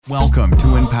Welcome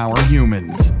to Empower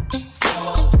Humans.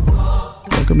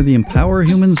 Welcome to the Empower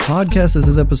Humans podcast. This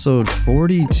is episode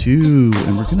 42,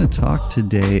 and we're going to talk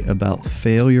today about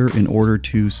failure in order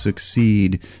to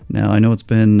succeed. Now, I know it's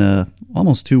been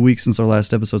almost 2 weeks since our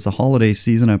last episode. It's the holiday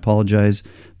season. I apologize,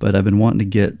 but I've been wanting to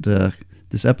get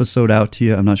this episode out to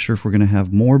you. I'm not sure if we're going to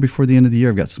have more before the end of the year.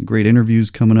 I've got some great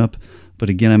interviews coming up. But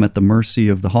again, I'm at the mercy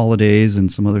of the holidays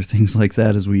and some other things like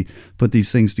that as we put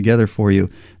these things together for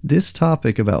you. This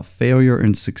topic about failure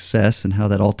and success and how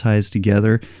that all ties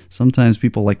together, sometimes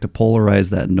people like to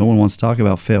polarize that. No one wants to talk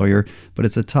about failure, but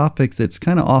it's a topic that's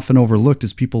kind of often overlooked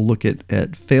as people look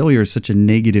at failure as such a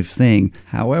negative thing.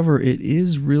 However, it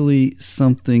is really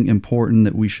something important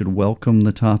that we should welcome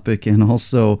the topic. And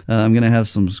also, I'm going to have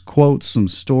some quotes, some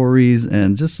stories,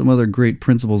 and just some other great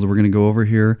principles that we're going to go over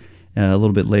here a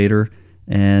little bit later.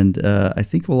 And I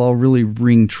think will all really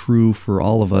ring true for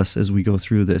all of us as we go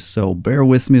through this. So bear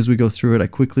with me as we go through it. I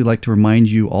quickly like to remind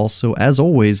you also, as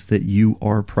always, that you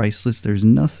are priceless. There's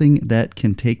nothing that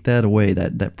can take that away,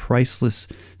 that priceless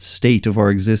state of our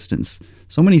existence.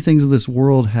 So many things in this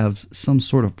world have some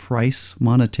sort of price,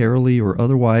 monetarily or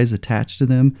otherwise, attached to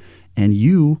them. And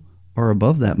you are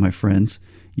above that, my friends.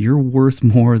 You're worth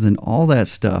more than all that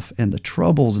stuff and the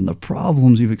troubles and the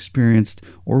problems you've experienced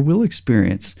or will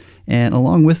experience. And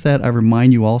along with that, I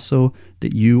remind you also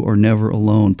that you are never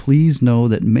alone. Please know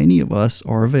that many of us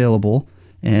are available.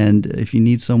 And if you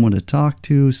need someone to talk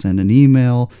to, send an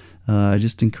email. I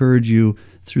just encourage you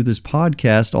through this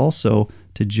podcast also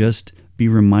to just be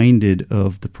reminded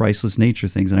of the priceless nature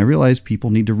of things. And I realize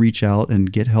people need to reach out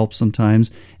and get help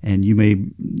sometimes, and you may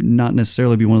not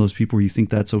necessarily be one of those people where you think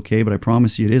that's okay, but I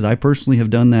promise you it is. I personally have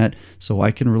done that, so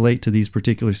I can relate to these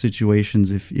particular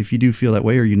situations. If you do feel that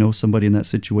way or you know somebody in that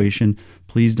situation,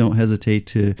 please don't hesitate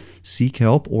to seek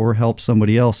help or help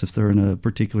somebody else if they're in a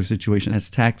particular situation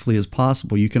as tactfully as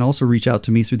possible. You can also reach out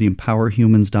to me through the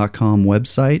empowerhumans.com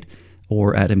website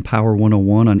or at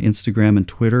Empower101 on Instagram and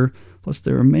Twitter. Plus,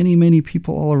 there are many, many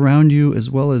people all around you as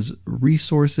well as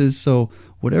resources. So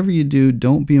whatever you do,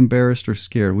 don't be embarrassed or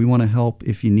scared. We want to help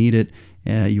if you need it.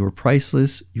 You are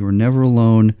priceless. You are never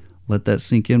alone. Let that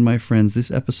sink in, my friends.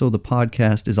 This episode of the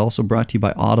podcast is also brought to you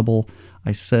by Audible.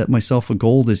 I set myself a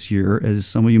goal this year, as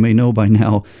some of you may know by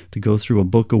now, to go through a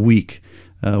book a week,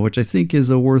 which I think is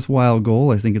a worthwhile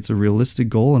goal. I think it's a realistic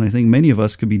goal, and I think many of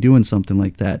us could be doing something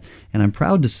like that. And I'm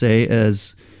proud to say,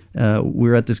 as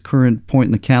we're at this current point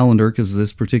in the calendar, because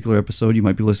this particular episode, you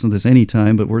might be listening to this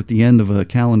anytime, but we're at the end of a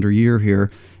calendar year here,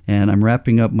 and I'm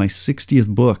wrapping up my 60th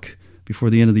book before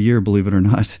the end of the year, believe it or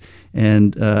not.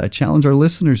 And I challenge our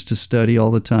listeners to study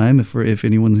all the time. If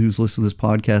anyone who's listened to this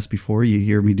podcast before, you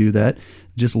hear me do that,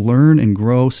 just learn and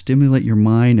grow, stimulate your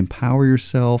mind, empower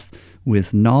yourself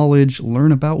with knowledge,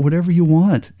 learn about whatever you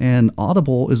want. And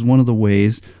Audible is one of the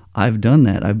ways I've done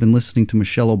that. I've been listening to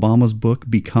Michelle Obama's book,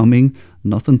 Becoming.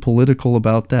 Nothing political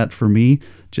about that for me.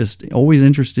 Just always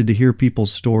interested to hear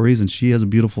people's stories, and she has a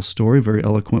beautiful story, very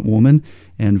eloquent woman,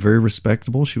 and very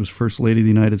respectable. She was First Lady of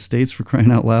the United States, for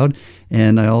crying out loud.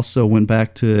 And I also went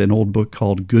back to an old book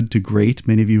called Good to Great.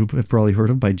 Many of you have probably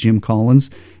heard of, by Jim Collins.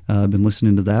 I've been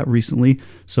listening to that recently.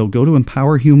 So go to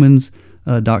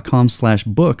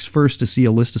empowerhumans.com/books first to see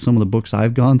a list of some of the books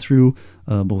I've gone through,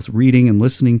 both reading and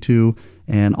listening to.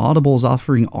 And Audible is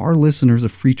offering our listeners a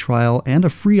free trial and a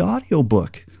free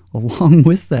audiobook along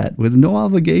with that, with no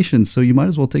obligation. So you might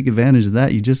as well take advantage of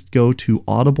that. You just go to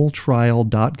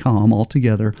audibletrial.com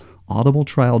altogether,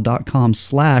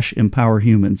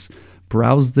 audibletrial.com/empowerhumans.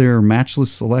 Browse their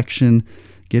matchless selection.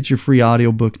 Get your free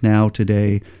audiobook now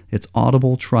today. It's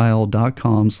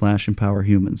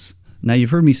audibletrial.com/empowerhumans. Now,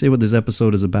 you've heard me say what this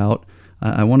episode is about.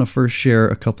 I want to first share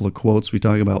a couple of quotes. We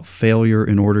talk about failure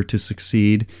in order to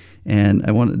succeed. And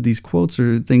these quotes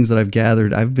are things that I've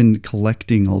gathered. I've been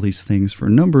collecting all these things for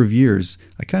a number of years.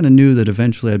 I kind of knew that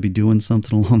eventually I'd be doing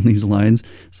something along these lines.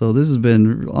 So this has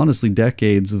been, honestly,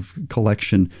 decades of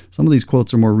collection. Some of these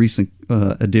quotes are more recent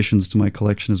additions to my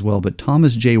collection as well. But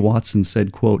Thomas J. Watson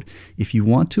said, quote, "If you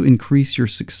want to increase your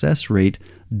success rate,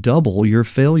 double your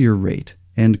failure rate,"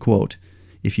 end quote.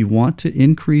 If you want to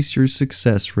increase your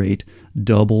success rate,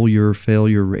 double your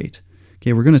failure rate.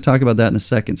 Okay, we're going to talk about that in a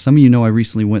second. Some of you know I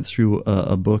recently went through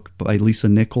a book by Lisa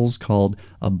Nichols called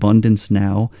Abundance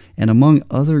Now. And among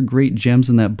other great gems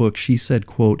in that book, she said,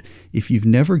 quote, "If you've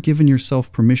never given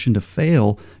yourself permission to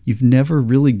fail, you've never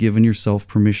really given yourself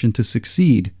permission to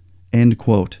succeed," end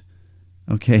quote.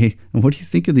 Okay, and what do you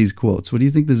think of these quotes? What do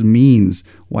you think this means?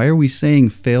 Why are we saying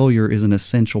failure is an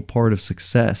essential part of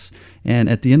success? And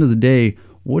at the end of the day,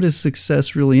 what is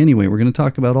success really anyway? We're going to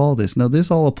talk about all this. Now, this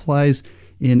all applies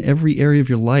in every area of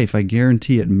your life. I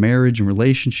guarantee it. Marriage and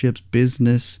relationships,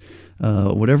 business,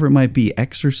 whatever it might be,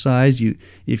 exercise.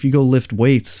 If you go lift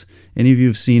weights, any of you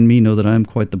have seen me know that I'm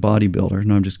quite the bodybuilder.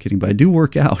 No, I'm just kidding, but I do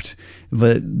work out.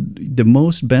 But the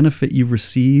most benefit you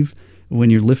receive when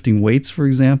you're lifting weights, for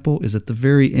example, is at the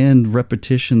very end,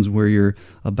 repetitions where you're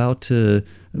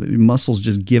muscles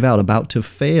just give out, about to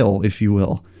fail, if you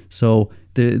will. So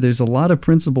there's a lot of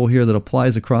principle here that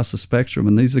applies across the spectrum,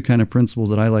 and these are the kind of principles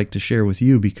that I like to share with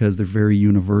you because they're very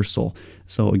universal.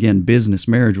 So again, business,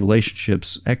 marriage,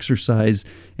 relationships, exercise,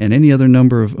 and any other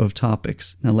number of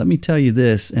topics. Now let me tell you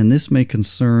this, and this may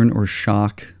concern or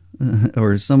shock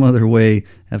or some other way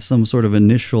have some sort of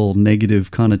initial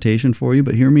negative connotation for you,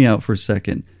 but hear me out for a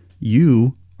second.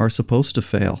 You are supposed to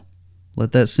fail.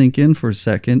 Let that sink in for a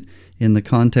second in the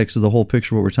context of the whole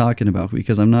picture what we're talking about,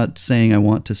 because I'm not saying I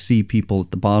want to see people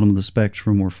at the bottom of the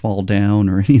spectrum or fall down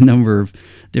or any number of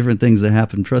different things that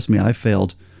happen. Trust me, I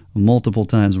failed multiple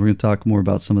times. We're going to talk more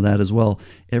about some of that as well.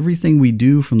 Everything we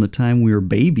do from the time we were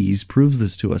babies proves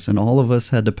this to us, and all of us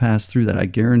had to pass through that. I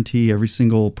guarantee every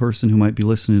single person who might be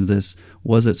listening to this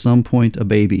was at some point a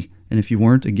baby. And if you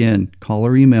weren't, again, call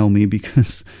or email me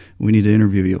because we need to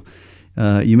interview you.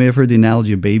 You may have heard the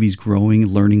analogy of babies growing,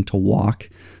 learning to walk.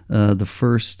 The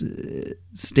first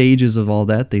stages of all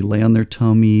that, they lay on their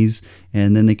tummies,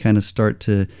 and then they kind of start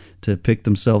to pick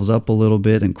themselves up a little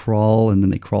bit and crawl, and then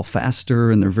they crawl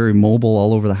faster, and they're very mobile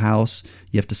all over the house.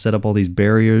 You have to set up all these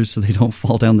barriers so they don't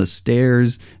fall down the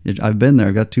stairs. I've been there.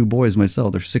 I've got 2 boys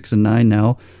myself. They're 6 and 9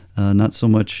 now. Not so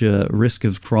much risk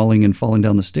of crawling and falling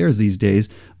down the stairs these days,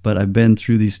 but I've been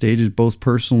through these stages both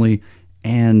personally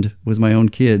and with my own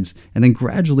kids. And then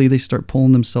gradually they start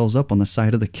pulling themselves up on the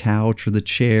side of the couch or the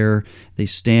chair. They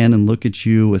stand and look at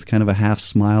you with kind of a half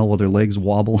smile while their legs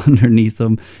wobble underneath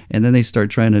them. And then they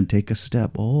start trying to take a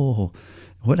step. Oh,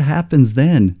 what happens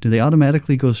then? Do they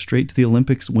automatically go straight to the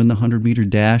Olympics, win the 100-meter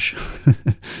dash?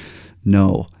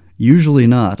 No, usually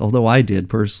not. Although I did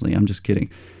personally. I'm just kidding.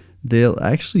 They'll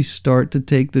actually start to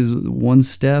take this 1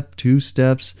 step, 2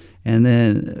 steps, and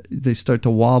then they start to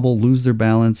wobble, lose their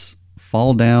balance,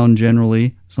 fall down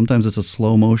generally. Sometimes it's a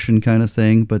slow motion kind of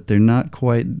thing, but they're not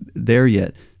quite there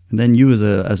yet. And then you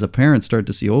as a parent start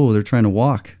to see, oh, they're trying to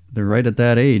walk. They're right at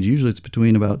that age. Usually it's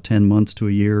between about 10 months to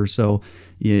a year or so.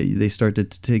 They start to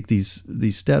take these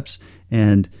steps,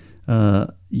 and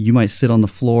you might sit on the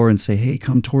floor and say, hey,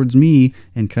 come towards me,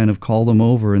 and kind of call them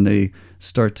over, and they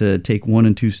start to take 1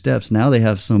 and 2 steps. Now they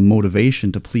have some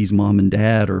motivation to please mom and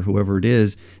dad or whoever it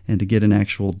is, and to get an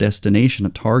actual destination, a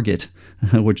target,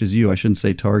 which is you. I shouldn't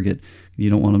say target. You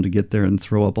don't want them to get there and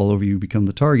throw up all over you, become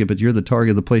the target, but you're the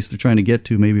target of the place they're trying to get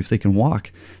to, maybe if they can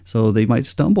walk. So they might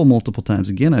stumble multiple times.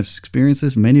 Again, I've experienced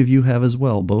this. Many of you have as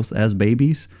well, both as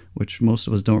babies, which most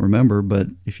of us don't remember, but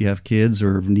if you have kids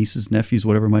or nieces, nephews,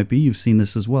 whatever it might be, you've seen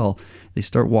this as well. They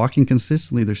start walking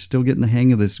consistently. They're still getting the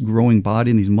hang of this growing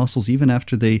body and these muscles even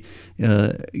after they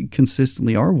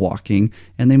consistently are walking,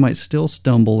 and they might still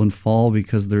stumble and fall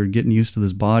because they're getting used to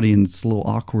this body and it's a little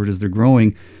awkward as they're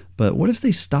growing. But what if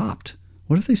they stopped?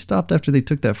 What if they stopped after they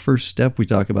took that first step we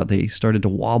talk about? They started to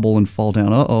wobble and fall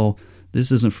down. Uh-oh, this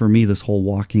isn't for me, this whole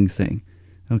walking thing.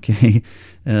 Okay,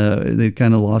 they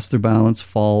kind of lost their balance,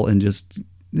 fall, and just,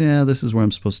 this is where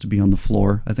I'm supposed to be on the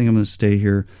floor. I think I'm going to stay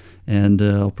here, and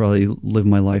I'll probably live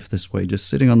my life this way, just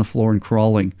sitting on the floor and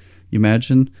crawling. You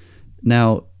imagine?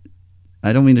 Now,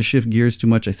 I don't mean to shift gears too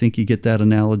much. I think you get that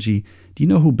analogy. Do you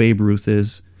know who Babe Ruth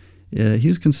is? He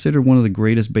was considered one of the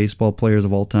greatest baseball players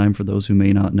of all time, for those who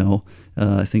may not know.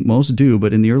 I think most do,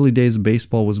 but in the early days of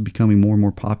baseball was becoming more and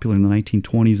more popular in the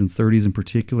 1920s and 30s in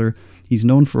particular. He's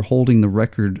known for holding the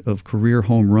record of career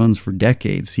home runs for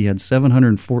decades. He had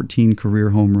 714 career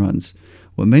home runs.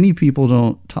 What many people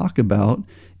don't talk about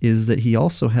is that he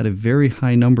also had a very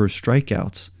high number of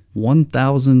strikeouts,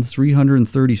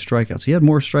 1,330 strikeouts. He had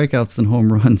more strikeouts than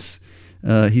home runs.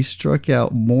 He struck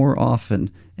out more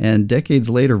often. And decades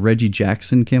later, Reggie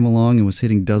Jackson came along and was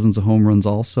hitting dozens of home runs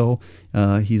also.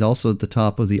 He's also at the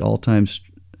top of the all-time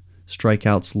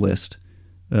strikeouts list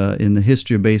in the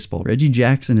history of baseball. Reggie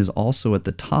Jackson is also at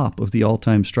the top of the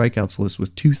all-time strikeouts list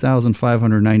with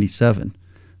 2,597.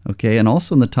 Okay, and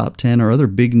also in the top 10 are other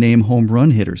big-name home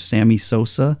run hitters, Sammy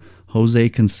Sosa, Jose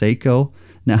Canseco.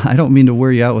 Now, I don't mean to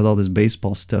wear you out with all this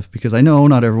baseball stuff because I know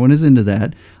not everyone is into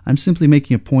that. I'm simply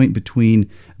making a point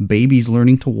between babies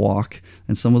learning to walk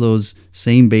and some of those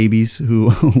same babies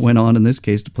who went on, in this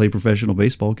case, to play professional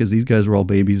baseball, because these guys were all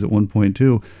babies at one point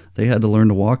too. They had to learn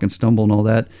to walk and stumble and all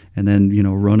that, and then,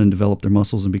 run and develop their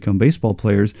muscles and become baseball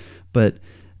players. But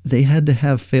they had to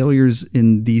have failures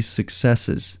in these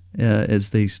successes as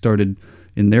they started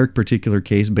in their particular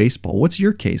case, baseball. What's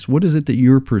your case? What is it that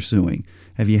you're pursuing?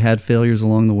 Have you had failures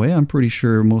along the way? I'm pretty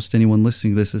sure most anyone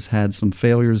listening to this has had some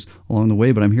failures along the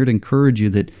way, but I'm here to encourage you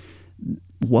that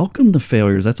welcome the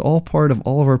failures. That's all part of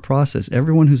all of our process.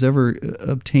 Everyone who's ever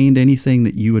obtained anything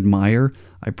that you admire,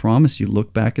 I promise you,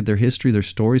 look back at their history, their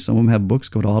stories. Some of them have books.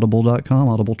 Go to audible.com,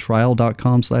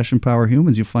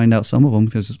 audibletrial.com/empowerhumans. You'll find out some of them.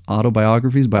 There's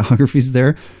autobiographies, biographies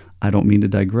there. I don't mean to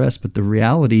digress, but the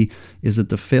reality is that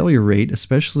the failure rate,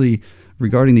 especially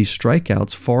regarding these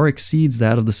strikeouts, far exceeds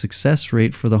that of the success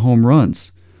rate for the home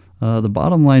runs. The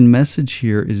bottom line message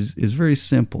here is very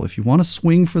simple. If you want to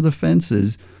swing for the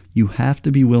fences, you have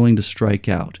to be willing to strike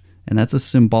out. And that's a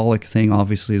symbolic thing,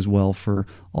 obviously, as well for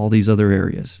all these other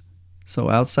areas. So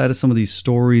outside of some of these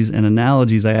stories and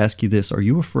analogies, I ask you this. Are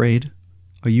you afraid?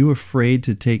 Are you afraid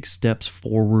to take steps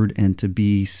forward and to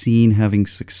be seen having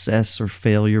success or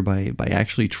failure by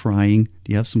actually trying?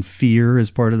 Do you have some fear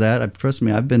as part of that? Trust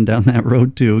me, I've been down that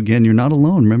road too. Again, you're not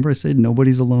alone. Remember I said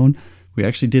nobody's alone? We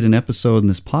actually did an episode in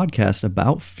this podcast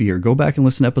about fear. Go back and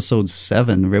listen to episode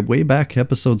 7, way back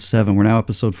episode 7. We're now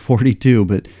episode 42,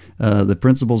 but the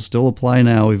principles still apply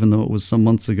now, even though it was some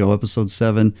months ago, episode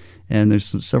 7. And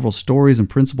there's several stories and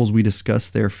principles we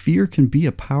discussed there. Fear can be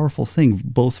a powerful thing,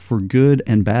 both for good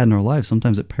and bad in our lives.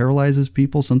 Sometimes it paralyzes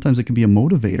people. Sometimes it can be a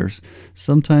motivator.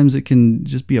 Sometimes it can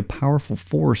just be a powerful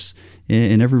force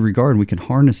in every regard, and we can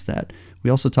harness that. We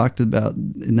also talked about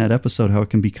in that episode how it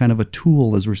can be kind of a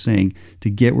tool, as we're saying, to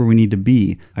get where we need to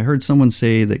be. I heard someone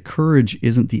say that courage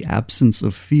isn't the absence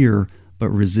of fear, but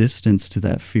resistance to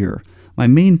that fear. My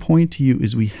main point to you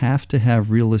is we have to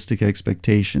have realistic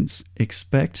expectations.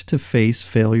 Expect to face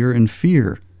failure and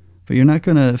fear, but you're not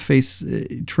going to face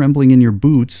trembling in your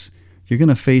boots. You're going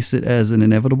to face it as an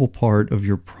inevitable part of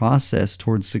your process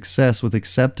towards success, with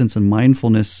acceptance and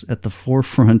mindfulness at the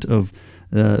forefront of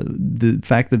the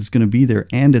fact that it's going to be there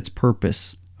and its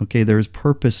purpose. Okay, there is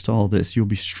purpose to all this. You'll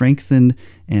be strengthened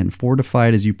and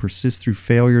fortified as you persist through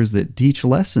failures that teach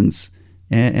lessons,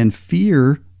 and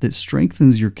fear that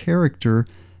strengthens your character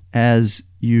as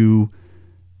you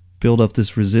build up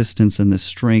this resistance and this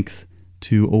strength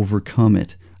to overcome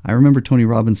it. I remember Tony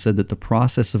Robbins said that the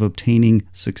process of obtaining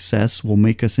success will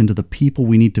make us into the people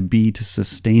we need to be to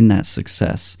sustain that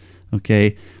success.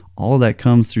 Okay, all of that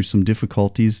comes through some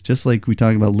difficulties, just like we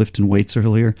talked about lifting weights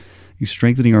earlier.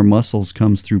 Strengthening our muscles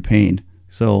comes through pain.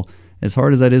 So as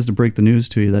hard as that is to break the news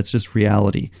to you, that's just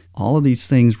reality. All of these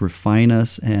things refine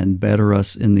us and better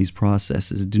us in these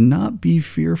processes. Do not be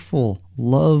fearful.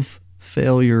 Love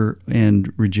failure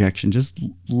and rejection. Just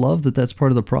love that that's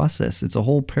part of the process. It's a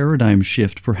whole paradigm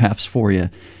shift perhaps for you.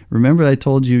 Remember I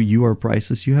told you you are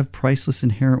priceless. You have priceless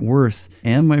inherent worth.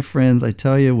 And my friends, I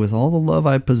tell you, with all the love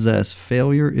I possess,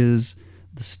 failure is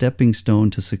the stepping stone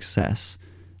to success.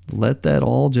 Let that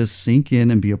all just sink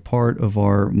in and be a part of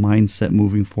our mindset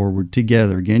moving forward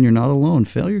together. Again, you're not alone.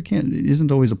 Failure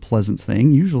isn't always a pleasant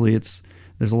thing. Usually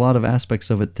there's a lot of aspects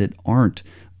of it that aren't,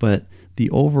 but the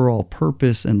overall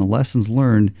purpose and the lessons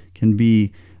learned can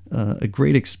be a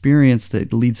great experience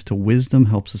that leads to wisdom,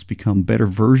 helps us become better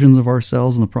versions of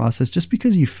ourselves in the process. Just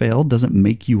because you failed doesn't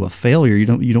make you a failure. You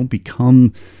don't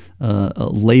become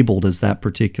labeled as that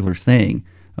particular thing.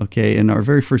 Okay, in our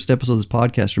very first episode of this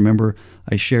podcast, remember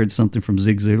I shared something from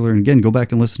Zig Ziglar. And again, go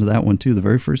back and listen to that one too, the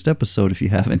very first episode if you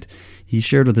haven't. He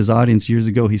shared with his audience years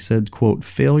ago, he said, quote,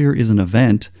 "Failure is an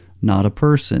event, not a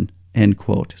person." End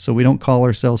quote. So we don't call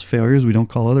ourselves failures. We don't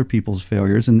call other people's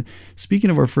failures. And speaking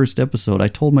of our first episode, I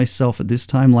told myself at this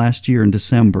time last year in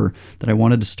December that I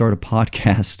wanted to start a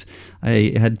podcast.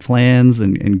 I had plans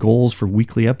and goals for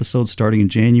weekly episodes starting in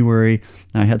January.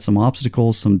 I had some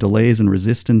obstacles, some delays and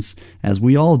resistance, as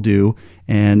we all do.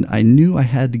 And I knew I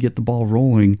had to get the ball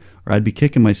rolling or I'd be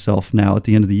kicking myself now at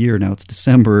the end of the year. Now it's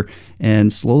December.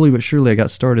 And slowly but surely I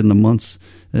got started in the months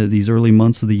these early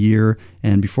months of the year,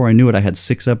 and before I knew it, I had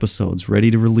 6 episodes ready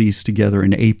to release together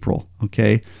in April,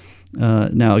 okay?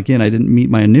 Now, again, I didn't meet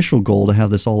my initial goal to have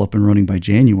this all up and running by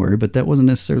January, but that wasn't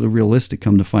necessarily realistic,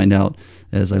 come to find out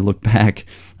as I look back.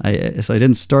 So I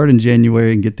didn't start in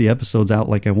January and get the episodes out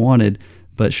like I wanted,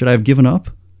 but should I have given up?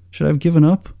 Should I have given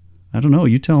up? I don't know.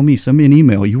 You tell me. Send me an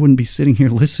email. You wouldn't be sitting here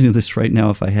listening to this right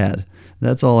now if I had.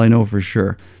 That's all I know for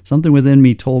sure. Something within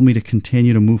me told me to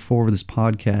continue to move forward with this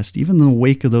podcast, even in the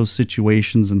wake of those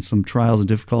situations and some trials and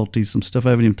difficulties, some stuff I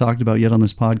haven't even talked about yet on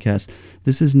this podcast.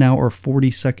 This is now our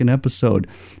 42nd episode,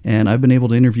 and I've been able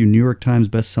to interview New York Times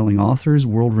bestselling authors,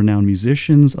 world-renowned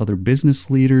musicians, other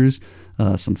business leaders,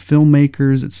 some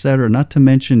filmmakers, etc. Not to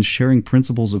mention sharing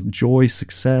principles of joy,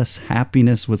 success,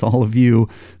 happiness with all of you,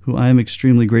 who I am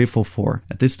extremely grateful for.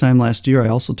 At this time last year, I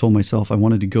also told myself I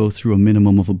wanted to go through a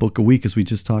minimum of a book a week, as we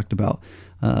just talked about.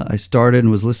 I started and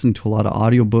was listening to a lot of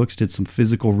audiobooks, did some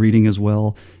physical reading as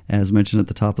well, as mentioned at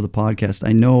the top of the podcast.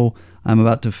 I know I'm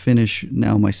about to finish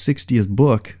now my 60th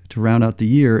book to round out the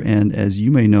year, and as you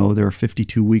may know, there are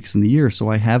 52 weeks in the year, so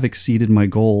I have exceeded my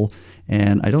goal.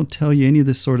 And I don't tell you any of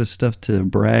this sort of stuff to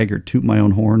brag or toot my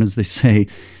own horn, as they say.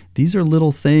 These are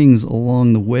little things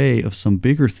along the way of some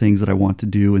bigger things that I want to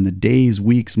do in the days,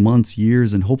 weeks, months,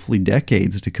 years, and hopefully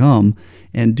decades to come.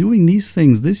 And doing these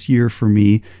things this year for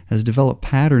me has developed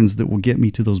patterns that will get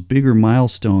me to those bigger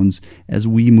milestones as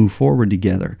we move forward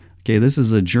together. Okay, this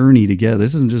is a journey together.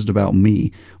 This isn't just about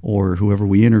me or whoever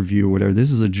we interview or whatever. This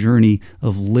is a journey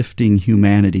of lifting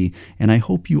humanity. And I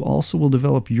hope you also will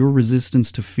develop your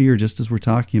resistance to fear, just as we're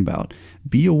talking about.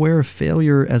 Be aware of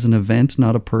failure as an event,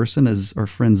 not a person, as our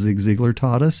friend Zig Ziglar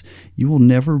taught us. You will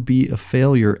never be a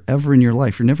failure ever in your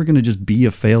life. You're never going to just be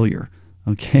a failure.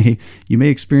 Okay, you may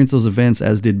experience those events,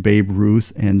 as did Babe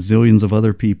Ruth and zillions of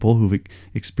other people who've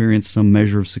experienced some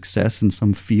measure of success in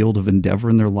some field of endeavor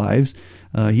in their lives.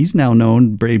 He's now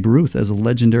known, Babe Ruth, as a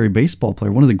legendary baseball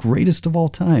player, one of the greatest of all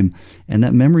time, and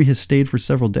that memory has stayed for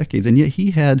several decades, and yet he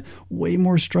had way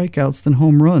more strikeouts than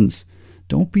home runs.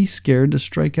 Don't be scared to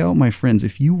strike out, my friends.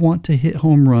 If you want to hit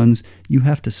home runs, you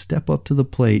have to step up to the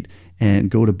plate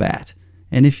and go to bat.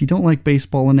 And if you don't like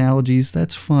baseball analogies,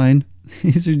 that's fine.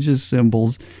 These are just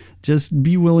symbols. Just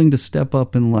be willing to step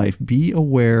up in life. Be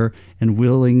aware and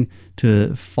willing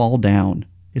to fall down.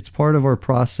 It's part of our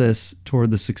process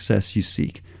toward the success you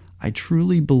seek. I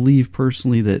truly believe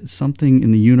personally that something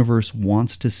in the universe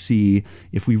wants to see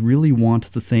if we really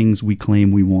want the things we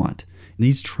claim we want.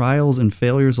 These trials and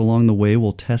failures along the way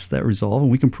will test that resolve,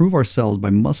 and we can prove ourselves by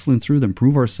muscling through them,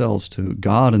 prove ourselves to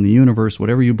God and the universe,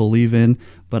 whatever you believe in.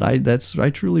 But I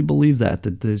truly believe that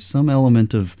there's some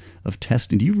element of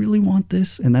testing. Do you really want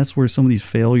this? And that's where some of these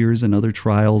failures and other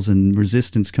trials and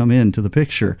resistance come into the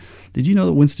picture. Did you know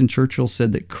that Winston Churchill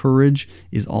said that courage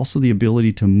is also the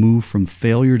ability to move from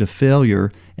failure to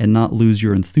failure and not lose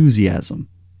your enthusiasm?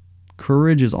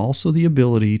 Courage is also the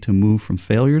ability to move from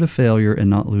failure to failure and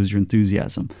not lose your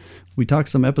enthusiasm. We talked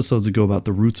some episodes ago about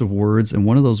the roots of words, and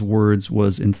one of those words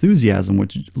was enthusiasm,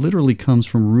 which literally comes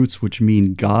from roots which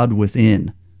mean God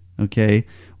within. Okay?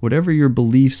 Whatever your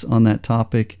beliefs on that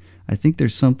topic, I think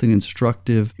there's something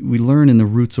instructive we learn in the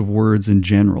roots of words in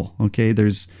general. Okay?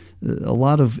 There's a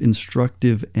lot of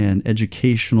instructive and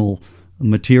educational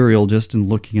material just in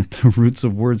looking at the roots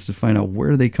of words to find out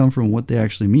where they come from and what they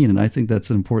actually mean. And I think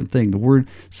that's an important thing. The word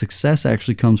success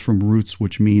actually comes from roots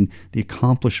which mean the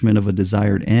accomplishment of a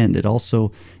desired end. It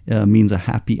also means a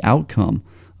happy outcome.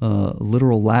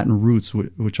 Literal Latin roots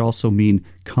which also mean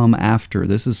come after.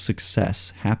 This is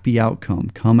success, happy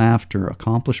outcome, come after,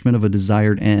 accomplishment of a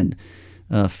desired end.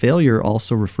 Failure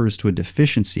also refers to a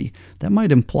deficiency. That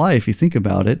might imply, if you think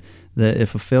about it, that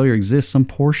if a failure exists, some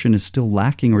portion is still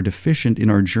lacking or deficient in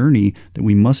our journey that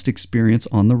we must experience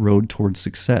on the road towards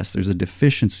success. There's a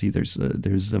deficiency, there's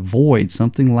a void,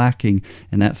 something lacking,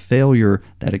 and that failure,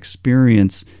 that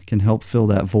experience can help fill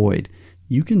that void.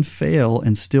 You can fail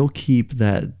and still keep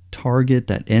that target,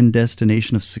 that end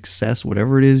destination of success,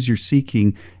 whatever it is you're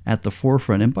seeking, at the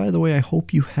forefront. And by the way, I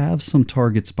hope you have some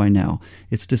targets by now.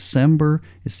 It's December.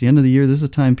 It's the end of the year. This is the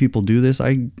time people do this.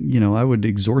 I would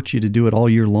exhort you to do it all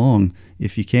year long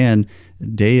if you can,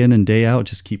 day in and day out.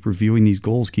 Just keep reviewing these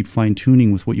goals, keep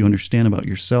fine-tuning with what you understand about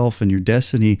yourself and your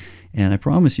destiny. And I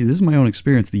promise you, this is my own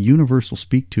experience. The universe will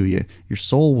speak to you. Your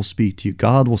soul will speak to you.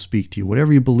 God will speak to you.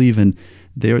 Whatever you believe in,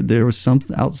 there is some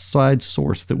outside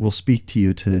source that will speak to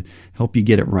you to help you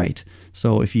get it right.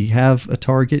 So if you have a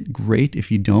target, great. If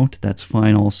you don't, that's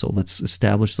fine also. Let's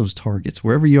establish those targets.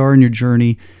 Wherever you are in your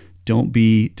journey, don't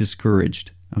be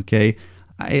discouraged, okay?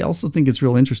 I also think it's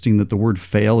real interesting that the word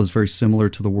fail is very similar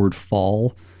to the word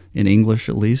fall. In English,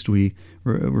 at least, we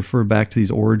refer back to these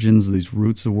origins, these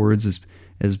roots of words.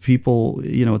 As people,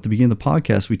 at the beginning of the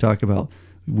podcast, we talk about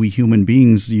we human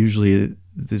beings usually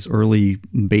this early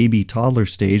baby toddler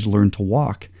stage learn to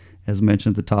walk, as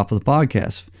mentioned at the top of the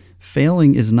podcast.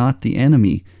 Failing is not the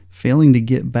enemy. Failing to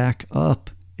get back up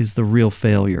is the real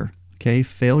failure. Okay?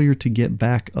 Failure to get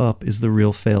back up is the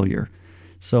real failure.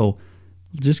 So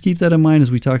just keep that in mind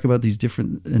as we talk about these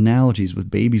different analogies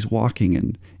with babies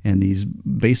walking and these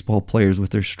baseball players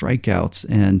with their strikeouts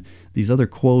and these other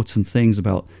quotes and things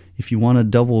about if you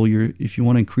want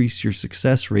to increase your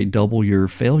success rate, double your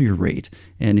failure rate.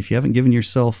 And if you haven't given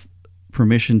yourself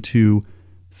permission to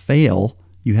fail,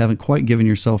 you haven't quite given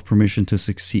yourself permission to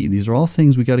succeed. These are all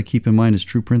things we got to keep in mind as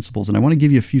true principles. And I want to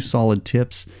give you a few solid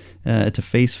tips to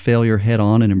face failure head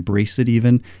on and embrace it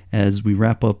even as we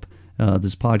wrap up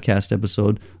this podcast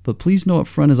episode. But please know up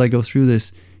front as I go through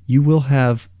this, you will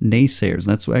have naysayers.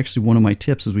 That's actually one of my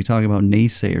tips as we talk about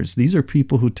naysayers. These are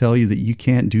people who tell you that you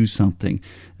can't do something.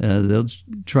 They'll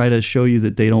try to show you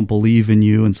that they don't believe in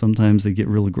you, and sometimes they get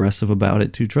real aggressive about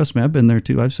it too. Trust me, I've been there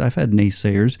too. I've had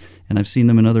naysayers, and I've seen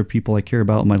them in other people I care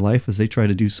about in my life as they try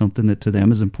to do something that to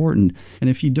them is important. And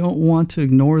if you don't want to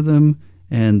ignore them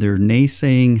and their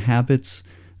naysaying habits,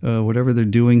 whatever they're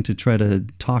doing to try to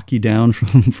talk you down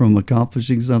from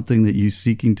accomplishing something that you're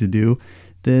seeking to do,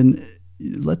 then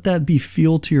let that be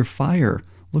fuel to your fire.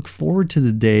 Look forward to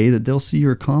the day that they'll see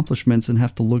your accomplishments and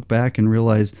have to look back and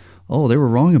realize, oh, they were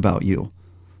wrong about you.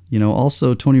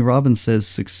 Also, Tony Robbins says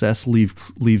success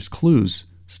leaves clues.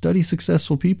 Study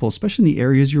successful people, especially in the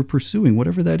areas you're pursuing,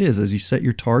 whatever that is. As you set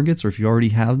your targets, or if you already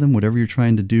have them, whatever you're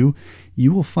trying to do,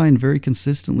 you will find very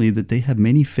consistently that they had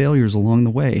many failures along the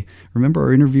way. Remember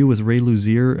our interview with Ray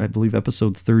Luzier, I believe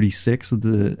episode 36 of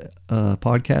the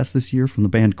podcast this year from the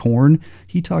band Korn?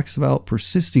 He talks about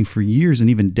persisting for years and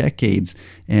even decades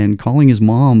and calling his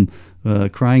mom,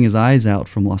 crying his eyes out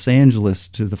from Los Angeles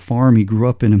to the farm he grew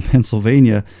up in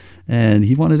Pennsylvania. And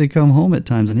he wanted to come home at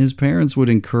times, and his parents would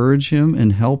encourage him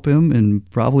and help him in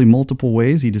probably multiple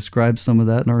ways. He described some of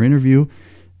that in our interview.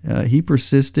 He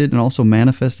persisted and also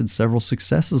manifested several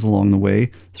successes along the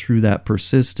way through that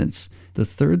persistence. The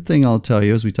third thing I'll tell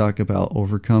you as we talk about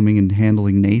overcoming and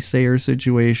handling naysayer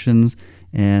situations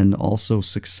and also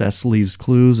success leaves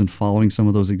clues and following some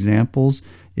of those examples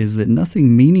is that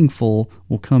nothing meaningful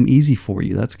will come easy for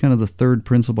you. That's kind of the third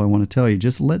principle I want to tell you.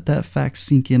 Just let that fact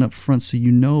sink in up front so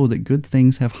you know that good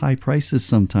things have high prices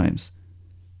sometimes.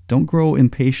 Don't grow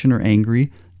impatient or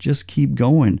angry. Just keep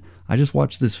going. I just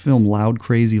watched this film, Loud,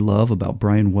 Crazy Love, about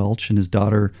Brian Welch and his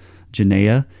daughter,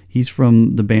 Janaea. He's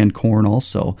from the band Korn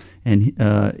also, and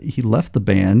he left the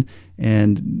band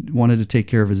and wanted to take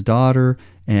care of his daughter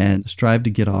and strive to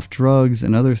get off drugs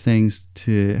and other things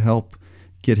to help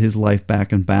get his life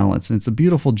back in balance. And it's a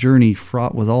beautiful journey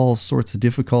fraught with all sorts of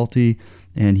difficulty,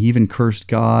 and he even cursed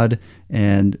God.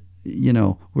 And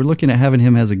we're looking at having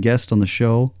him as a guest on the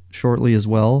show shortly as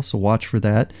well, so watch for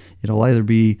that. It'll either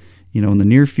be in the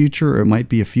near future, or it might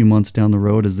be a few months down the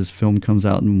road as this film comes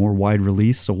out in more wide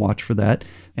release, so watch for that.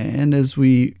 And as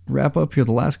we wrap up here,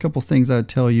 the last couple things I'd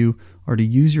tell you are to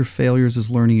use your failures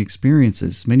as learning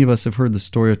experiences. Many of us have heard the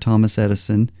story of Thomas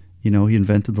Edison. He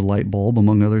invented the light bulb,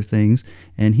 among other things,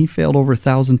 and he failed over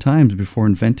 1,000 times before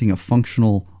inventing a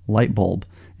functional light bulb.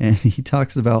 And he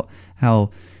talks about how,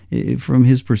 from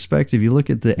his perspective, you look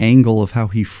at the angle of how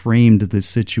he framed this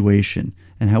situation,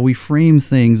 and how we frame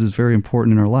things is very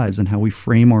important in our lives, and how we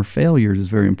frame our failures is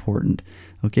very important.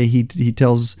 Okay, he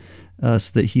tells us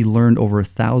that he learned over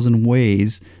 1,000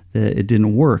 ways that it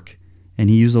didn't work. And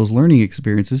he used those learning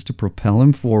experiences to propel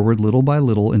him forward little by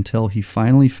little until he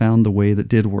finally found the way that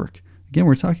did work. Again,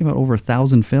 we're talking about over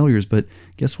 1,000 failures, but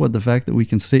guess what? The fact that we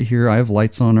can sit here, I have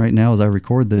lights on right now as I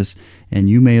record this, and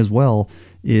you may as well,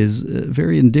 is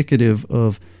very indicative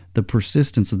of the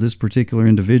persistence of this particular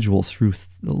individual through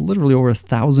literally over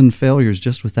 1,000 failures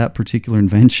just with that particular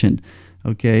invention.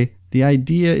 Okay? The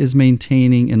idea is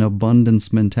maintaining an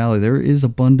abundance mentality. There is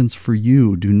abundance for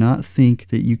you. Do not think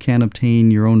that you can't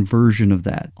obtain your own version of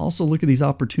that. Also, look at these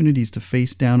opportunities to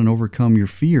face down and overcome your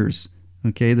fears.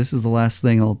 Okay, this is the last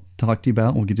thing I'll talk to you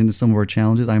about. We'll get into some of our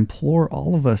challenges. I implore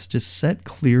all of us, just set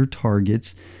clear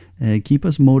targets. Keep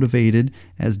us motivated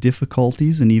as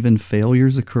difficulties and even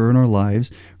failures occur in our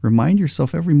lives. Remind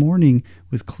yourself every morning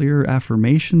with clear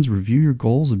affirmations. Review your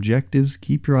goals, objectives.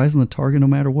 Keep your eyes on the target no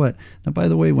matter what. Now, by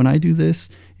the way, when I do this,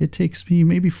 it takes me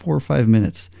maybe 4 or 5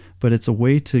 minutes, but it's a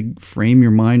way to frame your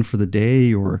mind for the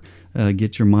day or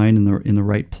get your mind in the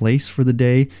right place for the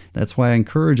day. That's why I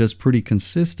encourage us pretty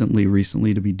consistently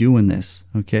recently to be doing this.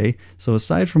 Okay, so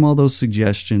aside from all those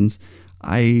suggestions,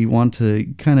 I want to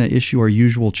kind of issue our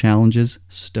usual challenges.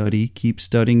 Study. Keep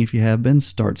studying if you have been.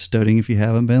 Start studying if you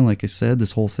haven't been. Like I said,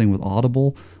 this whole thing with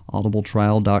Audible,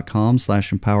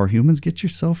 audibletrial.com/empowerhumans. Get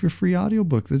yourself your free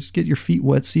audiobook. Let's get your feet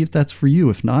wet. See if that's for you.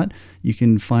 If not, you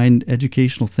can find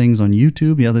educational things on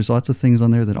YouTube. Yeah, there's lots of things on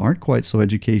there that aren't quite so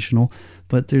educational,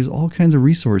 but there's all kinds of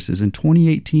resources. In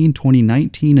 2018,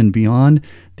 2019, and beyond,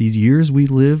 these years we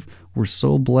live, we're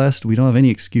so blessed. We don't have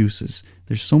any excuses.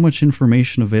 There's so much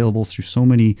information available through so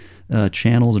many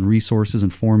channels and resources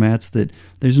and formats that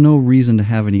there's no reason to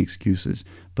have any excuses.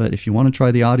 But if you want to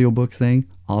try the audiobook thing,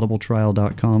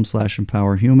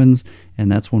 audibletrial.com/empowerhumans,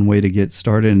 and that's one way to get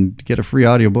started and get a free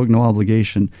audiobook, no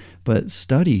obligation. But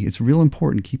study, it's real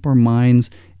important. Keep our minds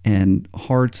and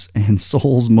hearts and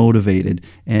souls motivated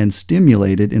and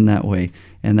stimulated in that way.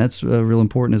 And that's real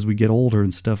important as we get older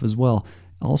and stuff as well.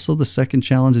 Also, the second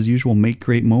challenge, as usual, make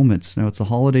great moments. Now, it's a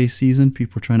holiday season.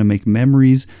 People are trying to make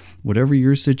memories, whatever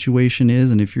your situation is.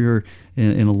 And if you're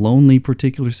in a lonely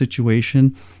particular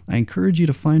situation, I encourage you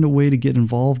to find a way to get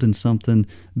involved in something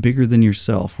bigger than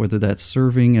yourself, whether that's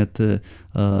serving at the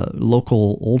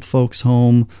local old folks'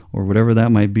 home or whatever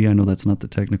that might be. I know that's not the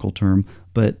technical term,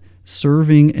 but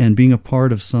serving and being a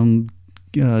part of some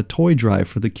toy drive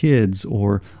for the kids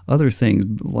or other things.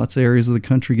 Lots of areas of the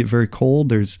country get very cold.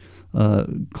 There's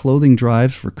clothing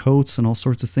drives for coats and all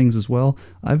sorts of things as well.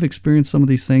 I've experienced some of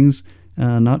these things,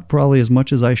 not probably as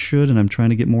much as I should, and I'm trying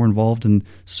to get more involved in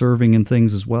serving and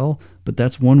things as well. But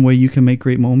that's one way you can make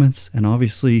great moments, and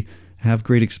obviously have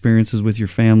great experiences with your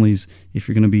families if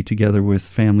you're going to be together with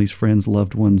families, friends,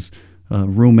 loved ones,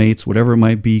 roommates, whatever it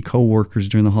might be, co-workers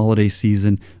during the holiday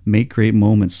season. Make great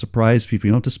moments. Surprise people.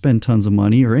 You don't have to spend tons of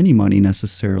money or any money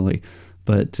necessarily,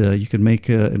 but you could make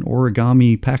an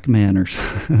origami Pac-Man or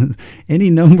any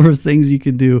number of things you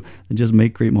could do and just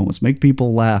make great moments. Make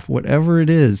people laugh. Whatever it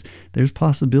is, there's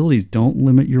possibilities. Don't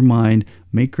limit your mind.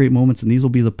 Make great moments, and these will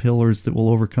be the pillars that will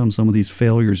overcome some of these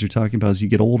failures you're talking about as you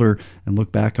get older and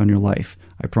look back on your life.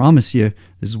 I promise you,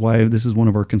 this is why this is one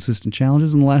of our consistent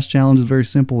challenges. And the last challenge is very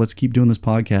simple. Let's keep doing this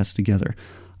podcast together.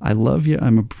 I love you.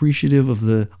 I'm appreciative of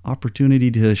the opportunity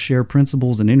to share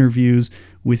principles and interviews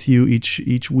with you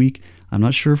each week. I'm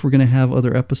not sure if we're going to have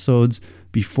other episodes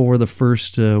before the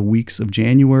first weeks of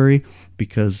January,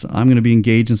 because I'm going to be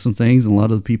engaged in some things, and a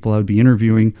lot of the people I would be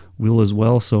interviewing will as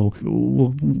well. So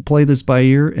we'll play this by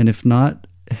ear, and if not,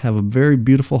 have a very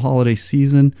beautiful holiday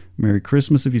season. Merry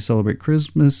Christmas if you celebrate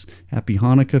Christmas. Happy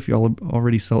Hanukkah if you all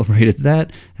already celebrated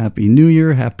that. Happy New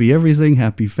Year. Happy everything.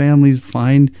 Happy families.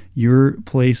 Find your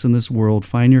place in this world.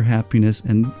 Find your happiness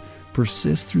and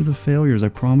persist through the failures. I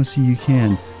promise you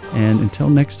can. And until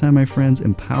next time, my friends,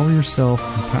 empower yourself,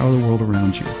 empower the world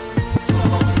around you.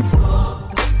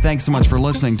 Thanks so much for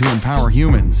listening to Empower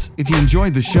Humans. If you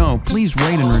enjoyed the show, please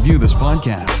rate and review this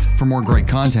podcast. For more great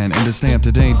content and to stay up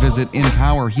to date, visit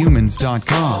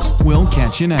empowerhumans.com. We'll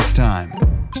catch you next time.